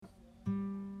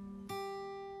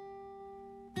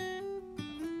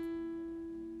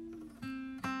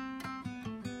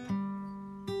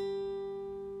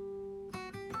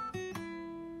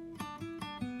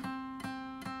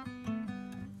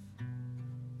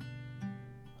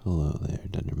Hello there,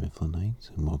 Dunder Mifflinites,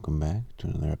 and welcome back to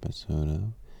another episode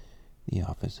of The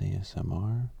Office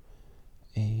ASMR,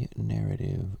 a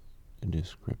narrative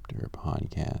descriptor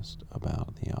podcast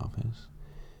about The Office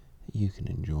that you can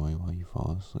enjoy while you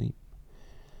fall asleep.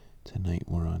 Tonight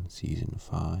we're on Season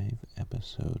 5,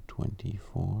 Episode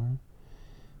 24.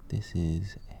 This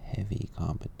is Heavy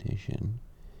Competition.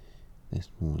 This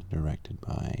one was directed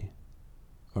by,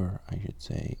 or I should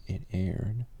say, it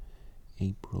aired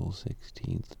April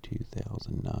 16th,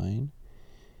 2009,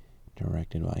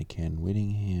 directed by Ken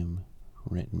Whittingham,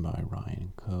 written by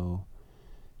Ryan Coe,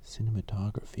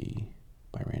 cinematography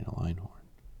by Randall Einhorn,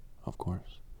 of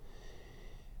course.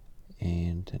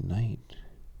 And tonight,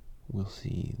 we'll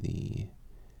see the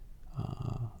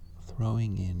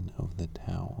throwing in of the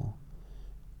towel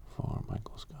for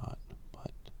Michael Scott,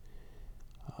 but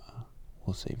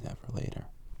we'll save that for later.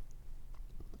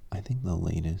 I think the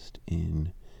latest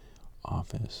in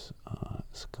Office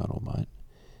scuttlebutt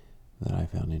that I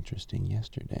found interesting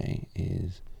yesterday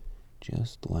is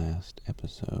just last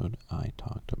episode I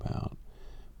talked about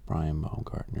Brian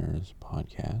Baumgartner's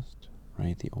podcast,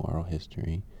 right? The oral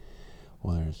history.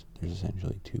 Well, there's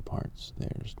essentially two parts.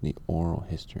 There's the oral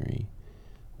history,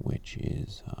 which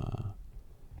is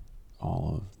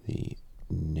all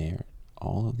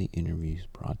of the interviews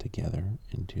brought together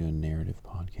into a narrative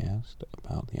podcast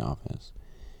about The Office.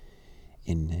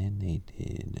 And then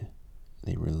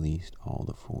they released all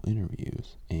the full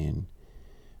interviews, and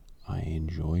I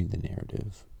enjoyed the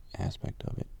narrative aspect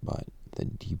of it, but the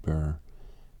deeper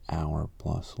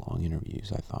hour-plus long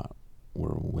interviews I thought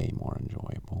were way more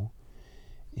enjoyable,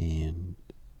 and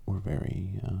were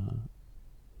very,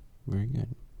 very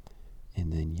good.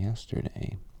 And then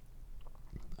yesterday,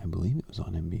 I believe it was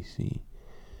on NBC,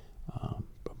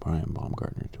 but Brian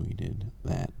Baumgartner tweeted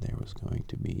that there was going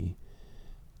to be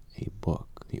a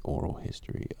book, The Oral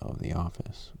History of The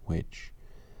Office, which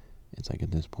it's like at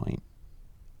this point,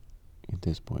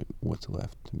 what's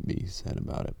left to be said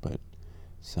about it, but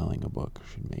selling a book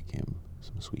should make him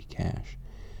some sweet cash.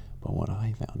 But what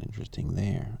I found interesting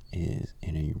there is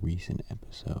in a recent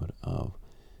episode of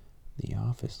The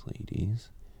Office Ladies,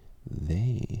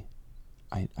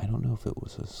 I don't know if it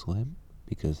was a slip,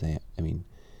 because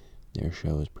their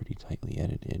show is pretty tightly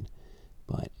edited,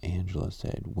 but Angela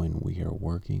said, when we are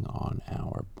working on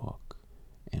our book.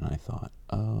 And I thought,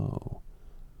 oh,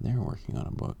 they're working on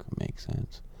a book. It makes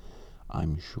sense.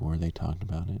 I'm sure they talked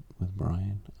about it with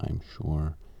Brian. I'm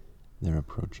sure they're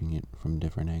approaching it from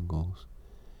different angles.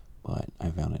 But I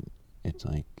found it's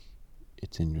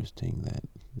interesting that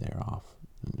they're off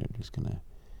and they're just going to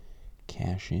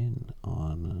cash in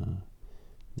on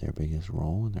their biggest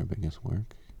role and their biggest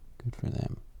work. Good for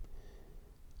them.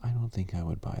 I don't think I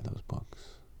would buy those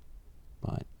books,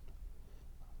 but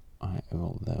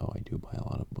although I do buy a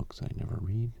lot of books I never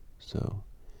read, so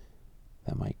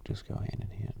that might just go hand in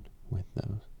hand with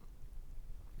those.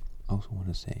 I also want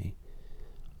to say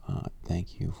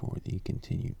thank you for the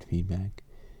continued feedback.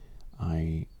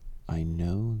 I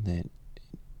know that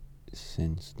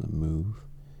since the move,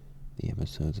 the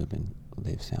episodes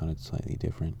they've sounded slightly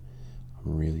different.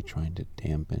 I'm really trying to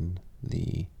dampen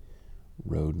the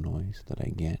road noise that I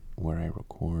get where I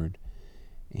record,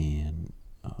 and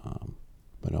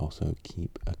but also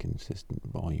keep a consistent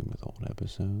volume with old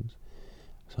episodes.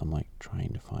 So I'm like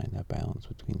trying to find that balance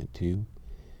between the two.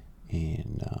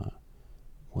 And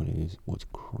what's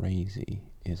crazy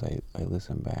is I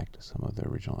listen back to some of the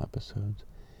original episodes,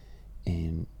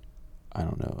 and I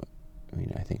don't know. I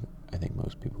mean, I think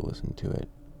most people listen to it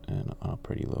on a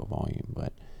pretty low volume,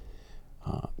 but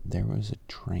there was a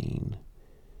train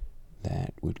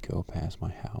that would go past my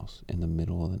house in the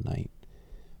middle of the night.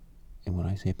 And when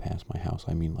I say past my house,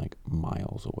 I mean like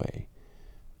miles away.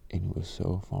 And it was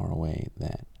so far away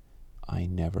that I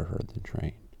never heard the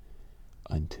train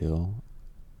until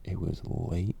it was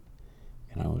late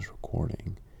and I was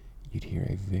recording. I could hear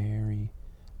a very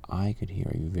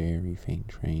faint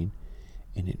train,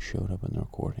 and it showed up in the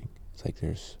recording. It's like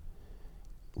there's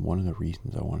one of the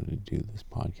reasons I wanted to do this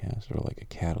podcast, or like a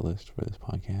catalyst for this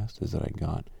podcast, is that I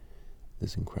got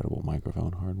this incredible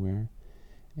microphone hardware,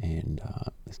 and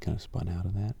it's kind of spun out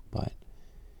of that, but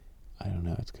I don't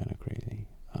know, it's kind of crazy.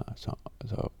 So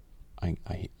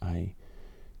I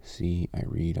see, I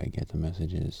read, I get the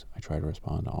messages, I try to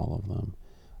respond to all of them.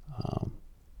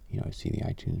 I see the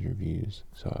iTunes reviews,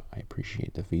 so I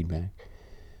appreciate the feedback.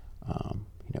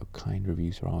 Kind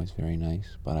reviews are always very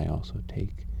nice, but I also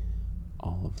take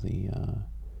all of the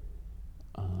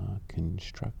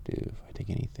constructive. I take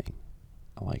anything.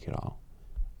 I like it all.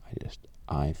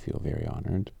 I feel very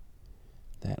honored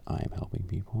that I am helping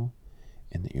people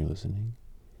and that you're listening,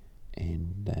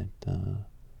 and that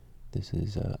this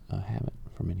is a habit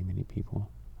for many, many people.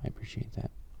 I appreciate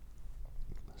that.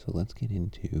 So let's get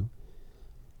into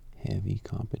heavy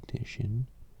competition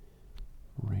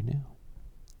right now.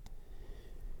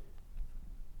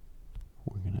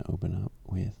 We're going to open up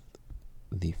with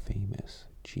the famous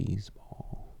cheese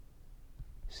ball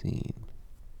scene.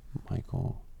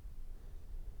 Michael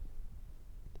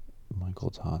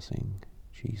tossing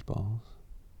cheese balls.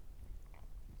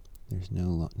 There's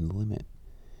no limit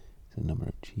to the number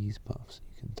of cheese puffs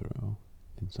you can throw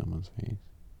in someone's face.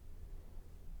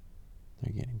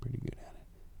 They're getting pretty good at it.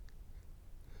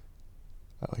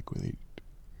 I like when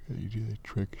you do the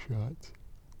trick shots.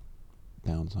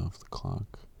 Bounce off the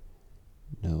clock.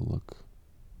 No look.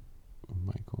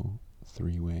 Michael,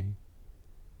 three-way.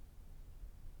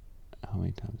 How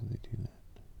many times did they do that?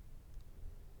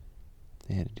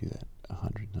 They had to do that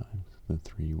 100 times. The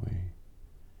three-way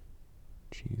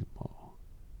cheese ball.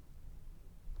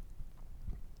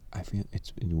 I feel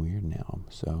it's weird now. I'm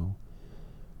so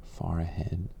far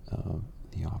ahead of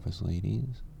the Office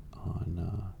ladies on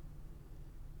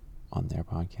their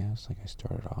podcast. Like I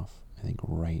started off, I think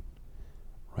right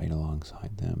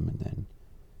alongside them, and then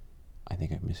I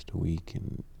think I missed a week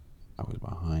and I was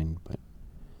behind, but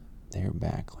they're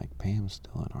back. Like Pam's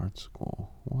still in art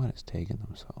school. What has taken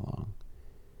them so long?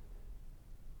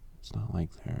 It's not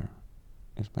like they're,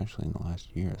 especially in the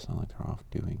last year, it's not like they're off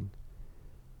doing,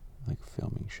 like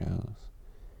filming shows.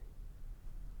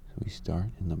 So we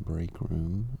start in the break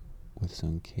room with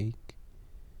some cake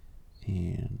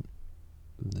and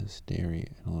the stereo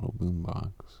and a little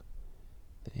boombox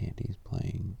that Andy's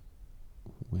playing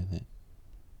with it,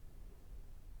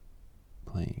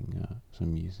 playing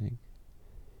some music.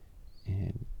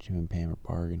 And Jim and Pam are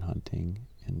bargain hunting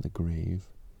in the graveyard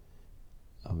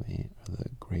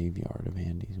of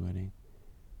Andy's wedding.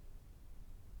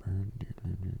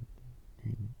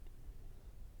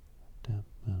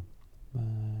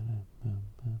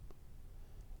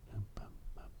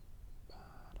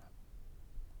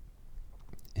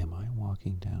 Am I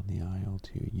walking down the aisle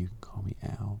to You Can Call Me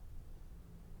Al?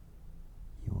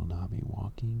 You will not be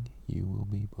walking, you will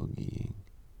be boogieing.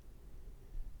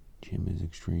 Jim is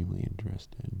extremely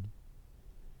interested.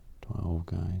 12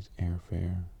 guys,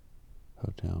 airfare,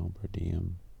 hotel, per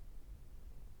diem,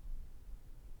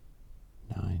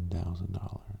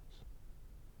 $9,000.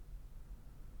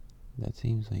 That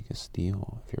seems like a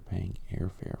steal if you're paying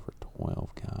airfare for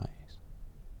 12 guys.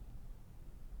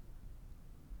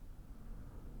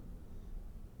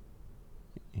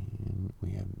 And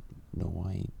we have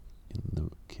Dwight in the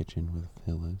kitchen with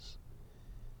Phyllis,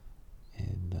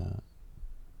 and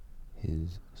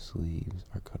his sleeves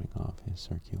are cutting off his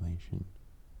circulation.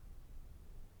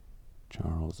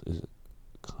 Charles is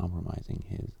compromising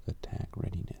his attack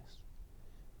readiness.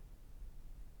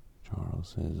 Charles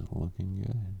says, looking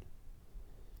good.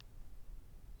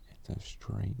 It's a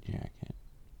straight jacket.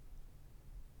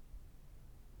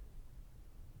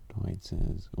 Dwight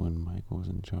says, when Michael was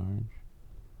in charge,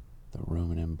 the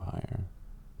Roman Empire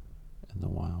and the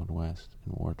Wild West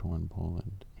in war-torn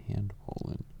Poland and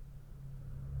Poland.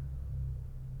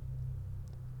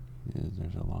 He says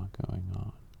there's a lot going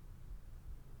on.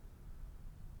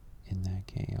 In that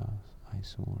chaos, I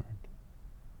soared.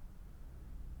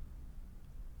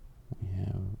 We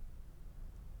have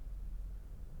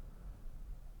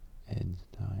Ed's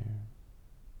tire.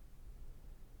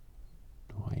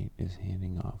 Dwight is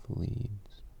handing off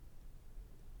leads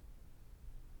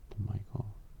to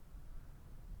Michael.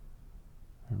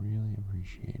 I really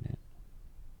appreciate it.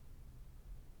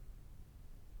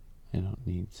 I don't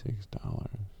need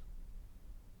 $6.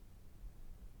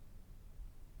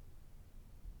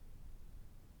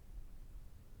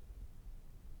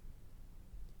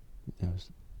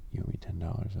 You owe me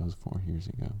 $10. That was 4 years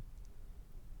ago.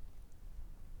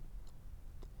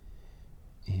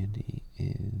 Andy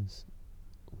is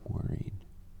worried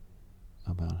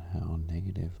about how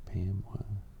negative Pam was.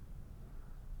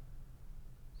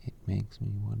 It makes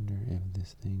me wonder if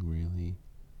this thing really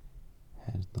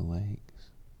has the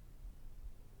legs.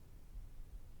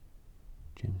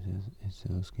 Jim says it's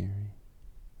so scary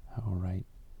how right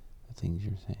the things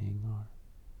you're saying are.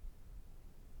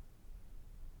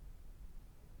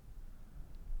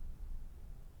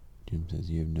 Jim says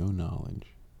you have no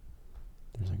knowledge.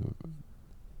 There's like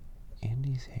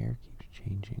Andy's hair keeps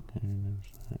changing. I don't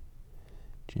notice that.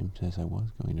 Jim says I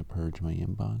was going to purge my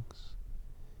inbox.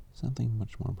 Something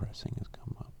much more pressing has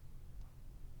come up.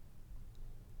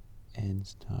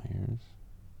 Ed's tires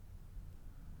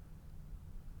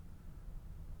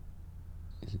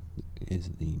is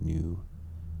the new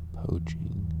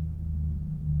poaching,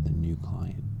 the new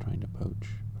client trying to poach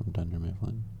from Dunder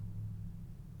Mifflin.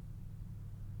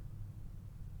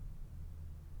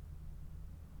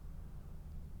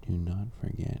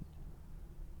 forget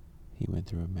he went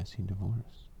through a messy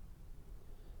divorce.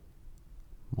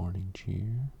 Morning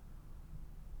cheer.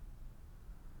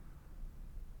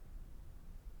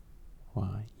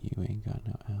 Why, you ain't got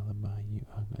no alibi, you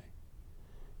ugly.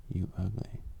 You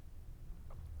ugly.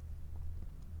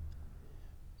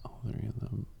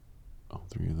 All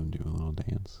three of them do a little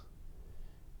dance.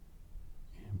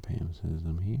 And Pam says,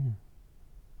 I'm here.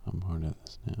 I'm part of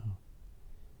this now.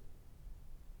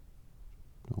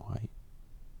 Dwight.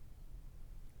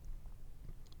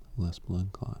 Less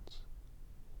blood clots.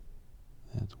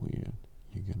 That's weird.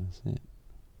 You're gonna sit.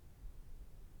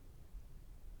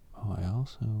 Oh, I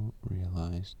also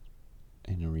realized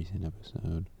in a recent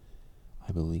episode,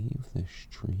 I believe the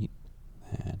street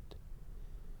that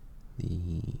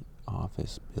the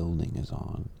office building is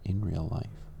on in real life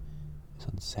is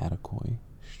on Satakoy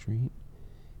Street,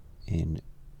 and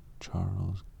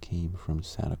Charles came from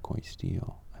Satakoy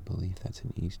Steel. I believe that's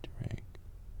an Easter egg.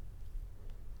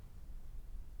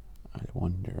 I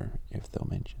wonder if they'll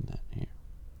mention that here.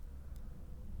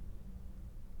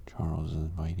 Charles is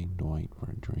inviting Dwight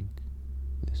for a drink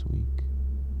this week,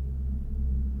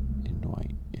 and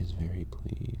Dwight is very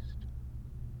pleased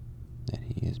that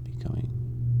he is becoming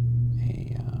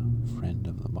a friend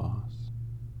of the boss.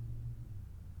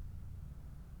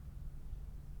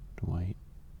 Dwight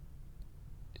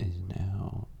is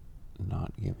now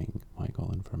not giving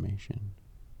Michael information.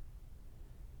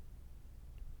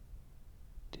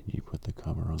 Did you put the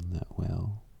cover on that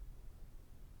well?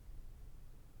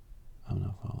 I'm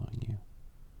not following you.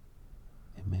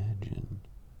 Imagine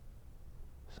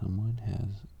someone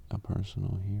has a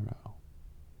personal hero,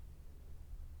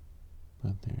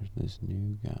 but there's this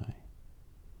new guy,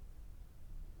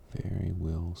 very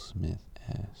Will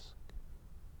Smith-esque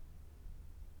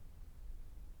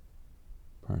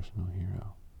personal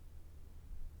hero,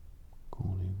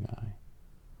 cool new guy,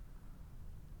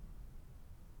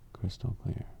 crystal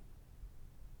clear.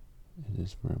 Is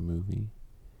this for a movie?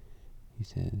 He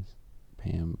says,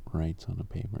 Pam writes on a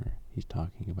paper, he's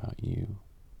talking about you.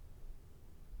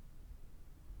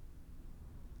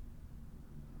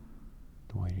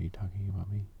 Dwight, are you talking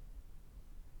about me?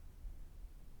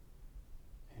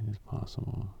 It is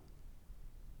possible.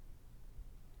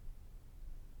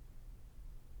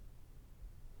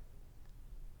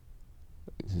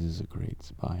 This is a great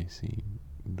spy scene.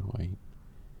 Dwight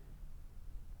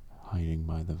hiding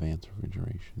by the Vance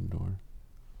refrigeration door.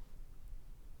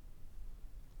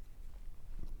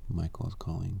 Michael's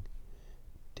calling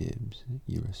dibs.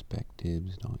 You respect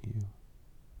dibs, don't you?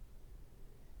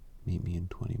 Meet me in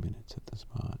 20 minutes at the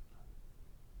spot.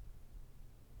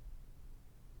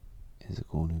 Is a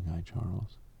cool new guy,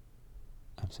 Charles.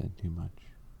 I've said too much.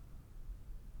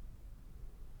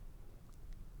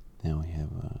 Now we have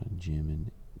Jim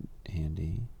and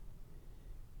Andy.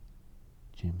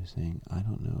 Jim is saying, I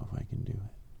don't know if I can do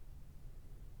it.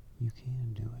 You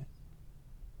can do it.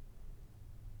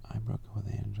 I broke up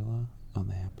with Angela. I'm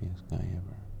the happiest guy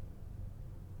ever.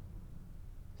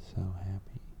 So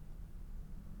happy.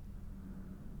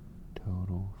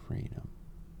 Total freedom.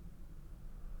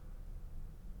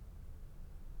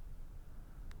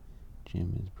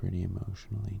 Jim is pretty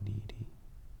emotionally needy.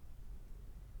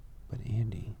 But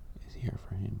Andy is here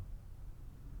for him.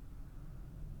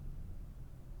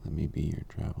 Let me be your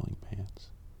traveling pants.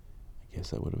 I guess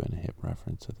that would have been a hip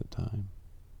reference at the time.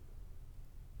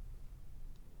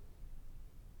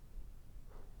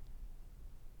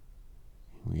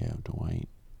 We have Dwight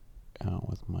out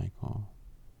with Michael.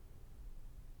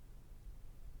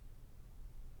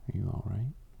 Are you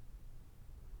alright?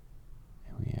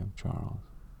 And we have Charles.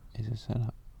 Is it set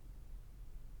up?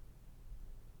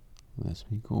 Let's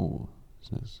be cool,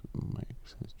 says Mike,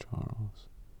 says Charles.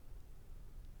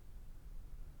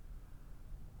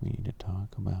 We need to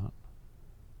talk about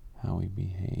how we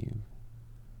behave.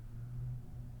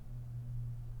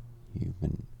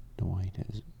 Dwight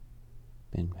has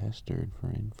been pestered for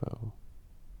info.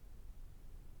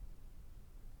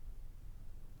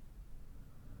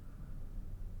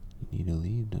 You need to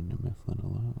leave Dunder Mifflin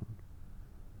alone.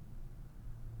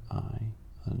 I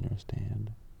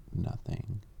understand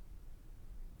nothing.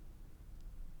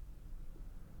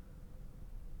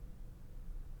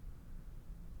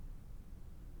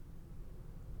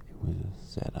 It was a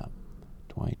setup,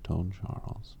 Dwight told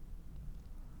Charles.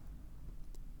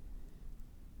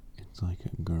 It's like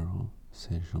a girl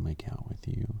says she'll make out with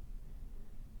you,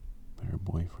 but her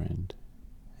boyfriend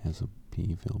has a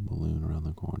pea-filled balloon around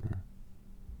the corner.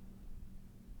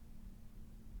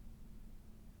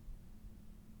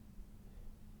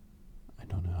 I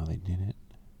don't know how they did it.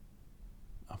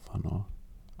 A funnel?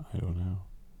 I don't know.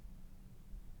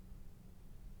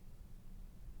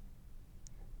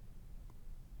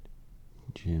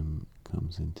 Jim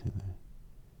comes into the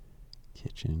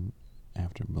kitchen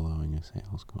after blowing a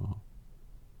sales call.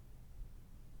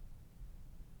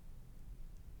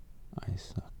 I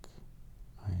suck.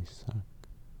 I suck.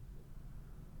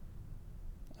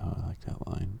 Oh, I like that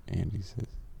line. Andy says,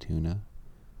 Tuna,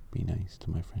 be nice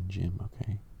to my friend Jim,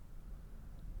 okay?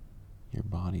 Your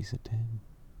body's a 10.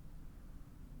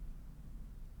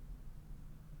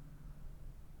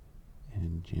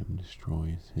 And Jim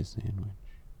destroys his sandwich.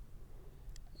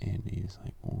 Andy is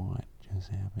like, what just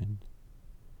happened?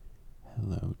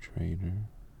 Hello, traitor.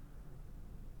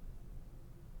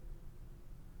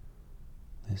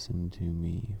 Listen to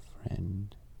me,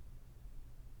 friend.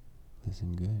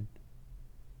 Listen good.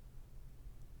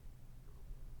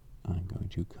 I'm going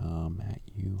to come at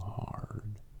you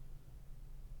hard.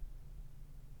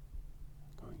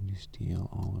 I'm going to steal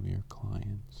all of your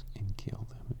clients and kill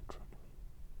them in front of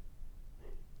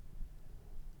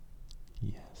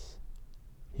you. Yes.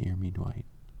 Hear me, Dwight.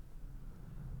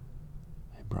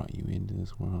 I brought you into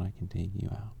this world. I can take you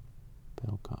out.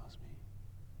 Bill Cosby.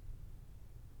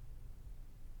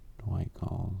 Dwight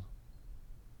calls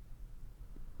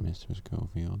Mr.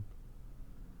 Schofield,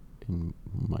 and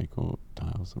Michael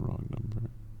dials the wrong number.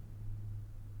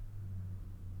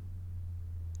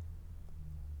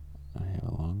 I have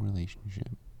a long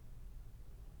relationship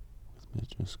with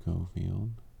Mr.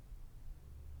 Schofield.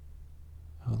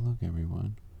 Oh, look,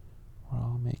 everyone. We're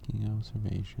all making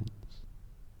observations.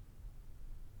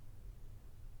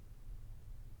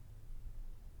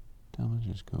 Tell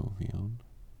Mr. Schofield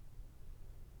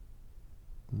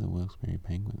the Wilkes-Barre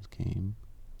Penguins came.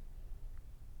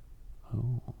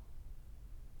 Oh.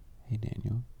 Hey,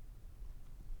 Daniel.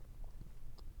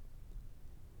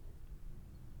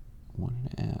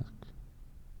 Wanted to ask.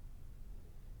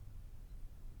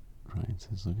 Ryan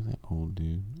says, look at that old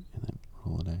dude and that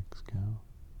Rolodex go.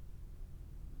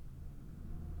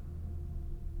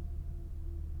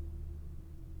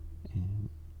 And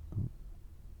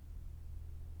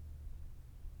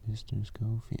Mr.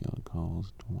 Schofield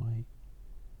calls Dwight.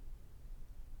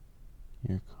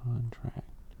 Your contract.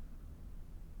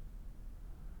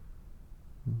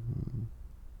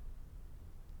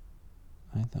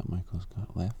 I thought Michael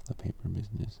Scott left the paper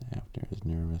business after his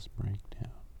nervous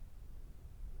breakdown.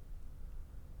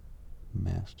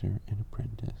 Master and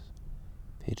apprentice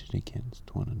pitted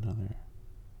against one another.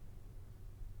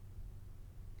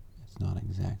 It's not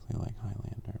exactly like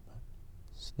Highlander, but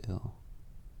still.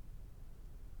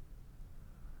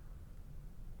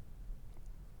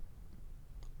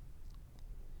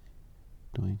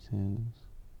 Dwight says,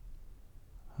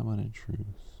 how about a truce?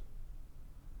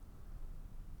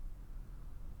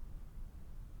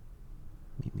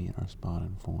 Meet me at our spot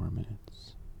in 4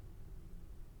 minutes.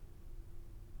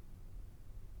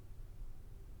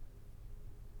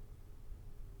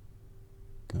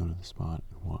 Go to the spot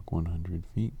and walk 100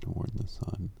 feet toward the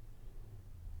sun.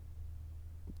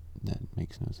 That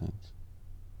makes no sense.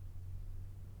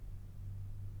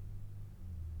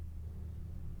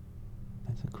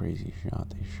 That's a crazy shot.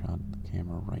 They shot the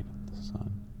camera right at the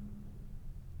sun.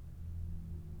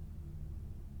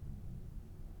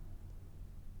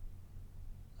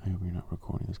 I hope you're not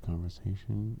recording this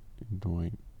conversation.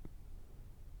 Dwight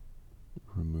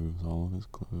removes all of his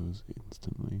clothes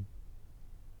instantly.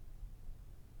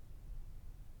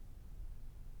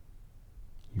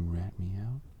 You rat me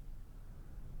out?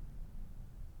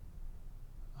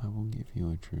 I will give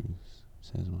you a truce,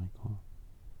 says Michael.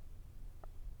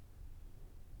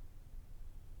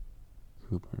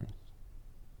 Cooper's.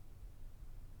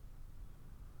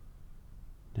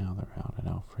 Now they're out at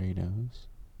Alfredo's.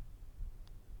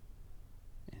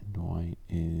 And Dwight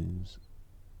is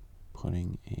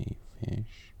putting a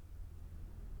fish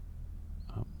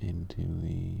up into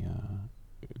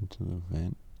the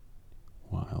vent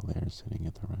while they're sitting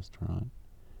at the restaurant.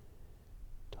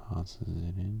 Tosses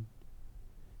it in.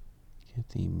 Get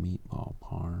the meatball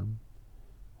parm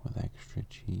with extra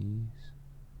cheese.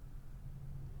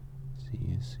 See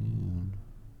you soon.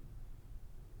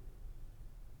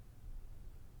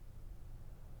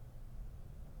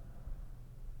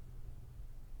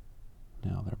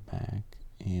 Now they're back,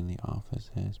 and the office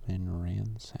has been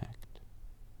ransacked.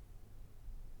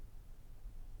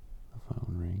 The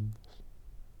phone rings.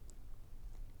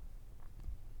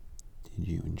 Did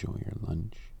you enjoy your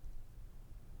lunch?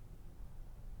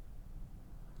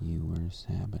 You were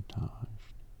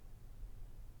sabotaged.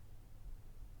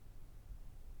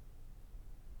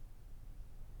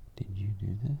 Did you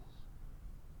do this?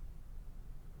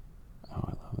 Oh,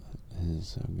 I love that. This is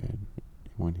so good.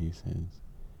 When he says,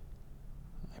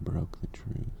 I broke the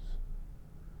truce.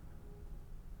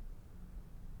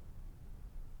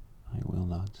 I will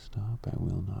will not stop, I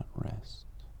will not rest.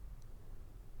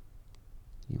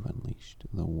 You've unleashed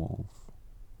the wolf.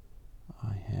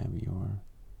 I have your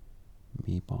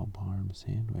meatball parm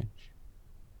sandwich,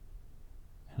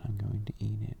 and I'm going to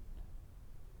eat it.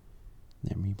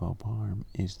 Their meatball parm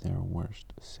is their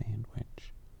worst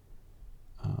sandwich.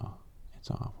 Oh, it's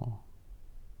awful.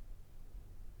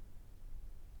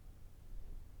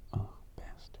 Oh,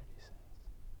 bastard, he says.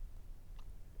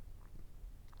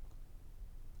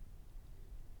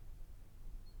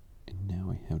 And now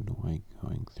we have Dwight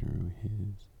going through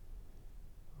his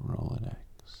Rolodex.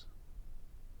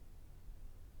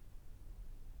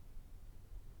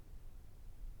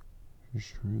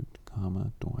 Schrute,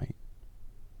 Dwight.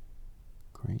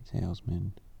 Great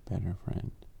salesman, better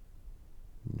friend.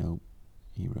 Nope,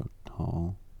 he wrote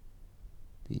tall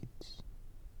beats.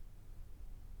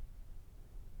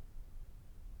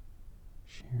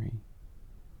 Sherry,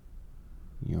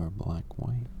 you're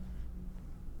black-white.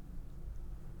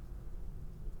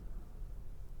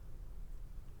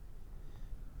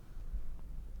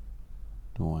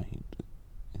 Dwight.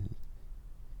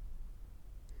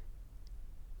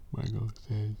 Michael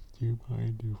says, do you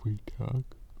mind if we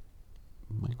talk?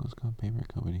 Michael's got paper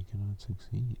company cannot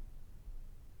succeed.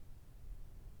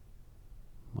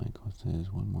 Michael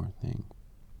says one more thing.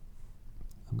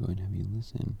 I'm going to have you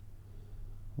listen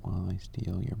while I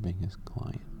steal your biggest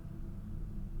client.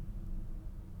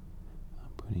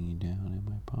 I'm putting you down in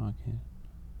my pocket.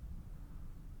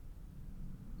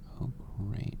 Oh,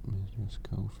 great, Mr.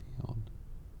 Schofield.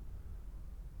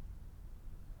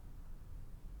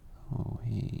 Oh,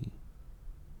 hey.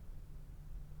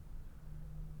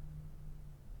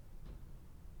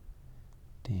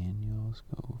 Daniel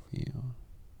Schofield.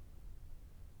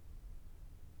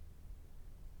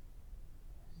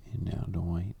 And now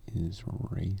Dwight is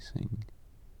racing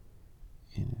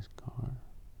in his car.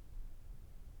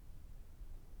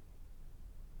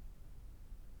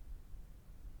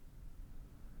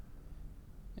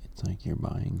 It's like you're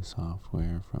buying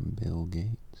software from Bill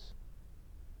Gates.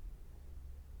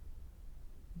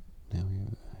 Now we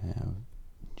have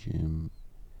Jim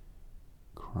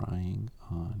crying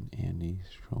on Andy's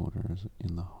shoulders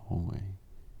in the hallway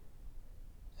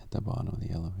at the bottom of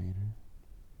the elevator.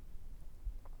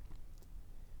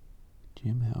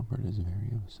 Jim Halpert is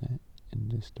very upset and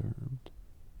disturbed.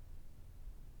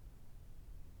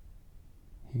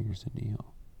 Here's the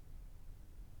deal.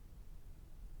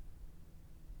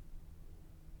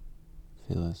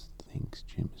 Phyllis thinks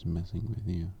Jim is messing with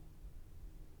you.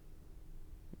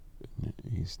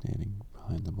 He's standing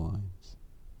behind the blinds.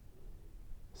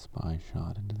 Spy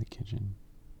shot into the kitchen.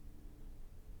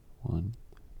 1,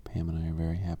 Pam and I are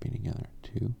very happy together.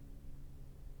 2,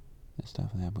 the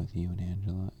stuff that happened with you and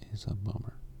Angela is a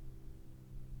bummer.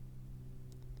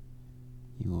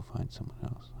 You will find someone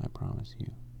else. I promise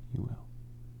you, you will.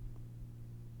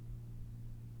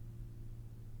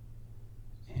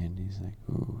 Andy's like,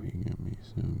 oh, he got me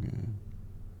so good.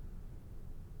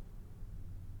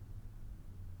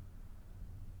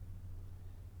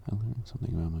 I learned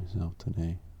something about myself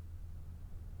today.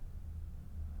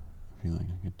 I feel like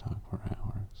I could talk for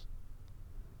hours.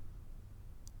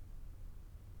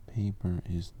 Paper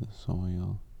is the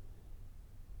soil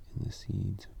and the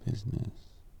seeds of business.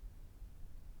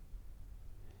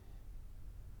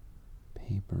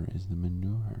 Paper is the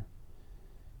manure.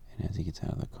 And as he gets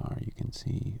out of the car, you can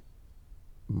see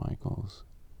Michael's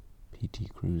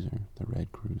PT Cruiser, the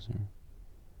red Cruiser,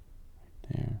 right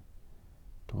there.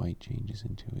 Dwight changes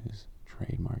into his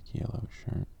trademark yellow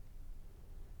shirt.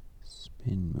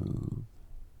 Spin move.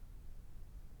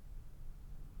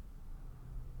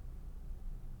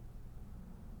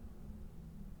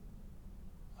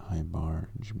 I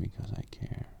barge because I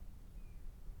care.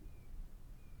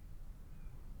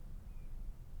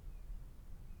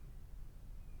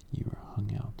 You are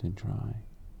hung out to dry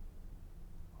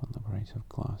when the price of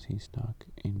glossy stock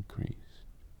increased.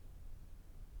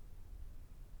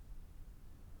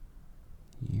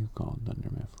 You called Dunder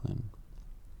Mifflin.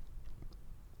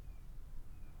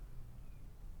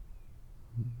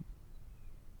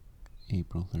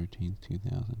 April 13th,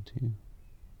 2002.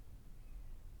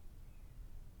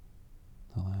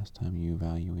 The last time you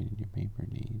evaluated your paper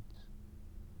needs.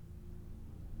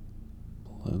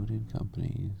 Bloated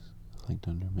companies like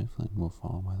Dunder Mifflin will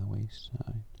fall by the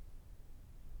wayside.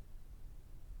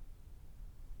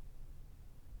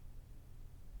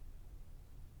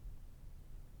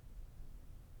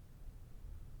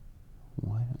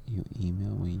 Why don't you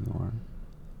email me your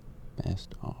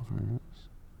best offers?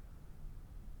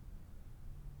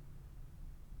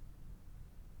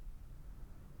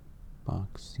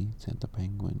 Box seats at the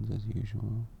Penguins as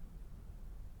usual.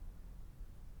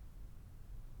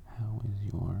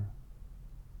 your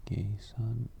gay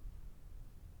son.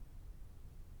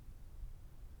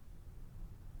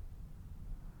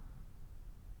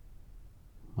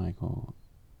 Michael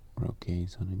wrote gay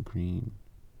son in green,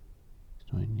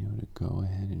 so I knew to go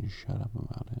ahead and shut up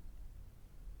about it.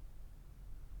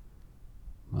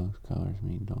 Most colors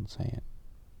mean don't say it.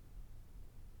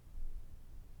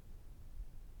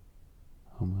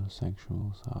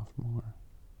 Homosexual sophomore.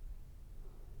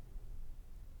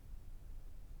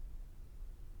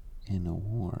 In a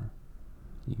war,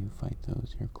 you fight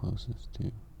those you're closest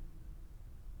to.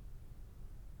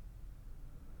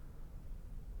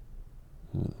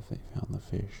 Ooh, they found the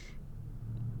fish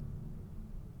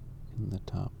in the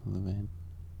top of the vent.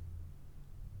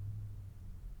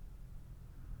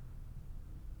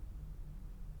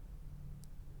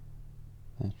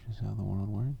 That's just how the world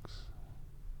works.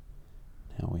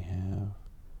 Now we have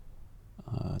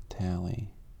a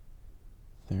tally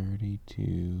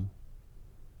 32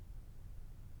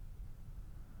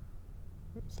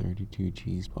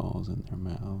 cheese balls in their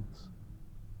mouths.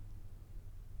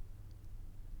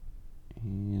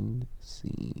 And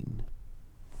scene.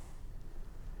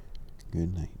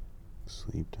 Good night.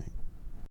 Sleep tight.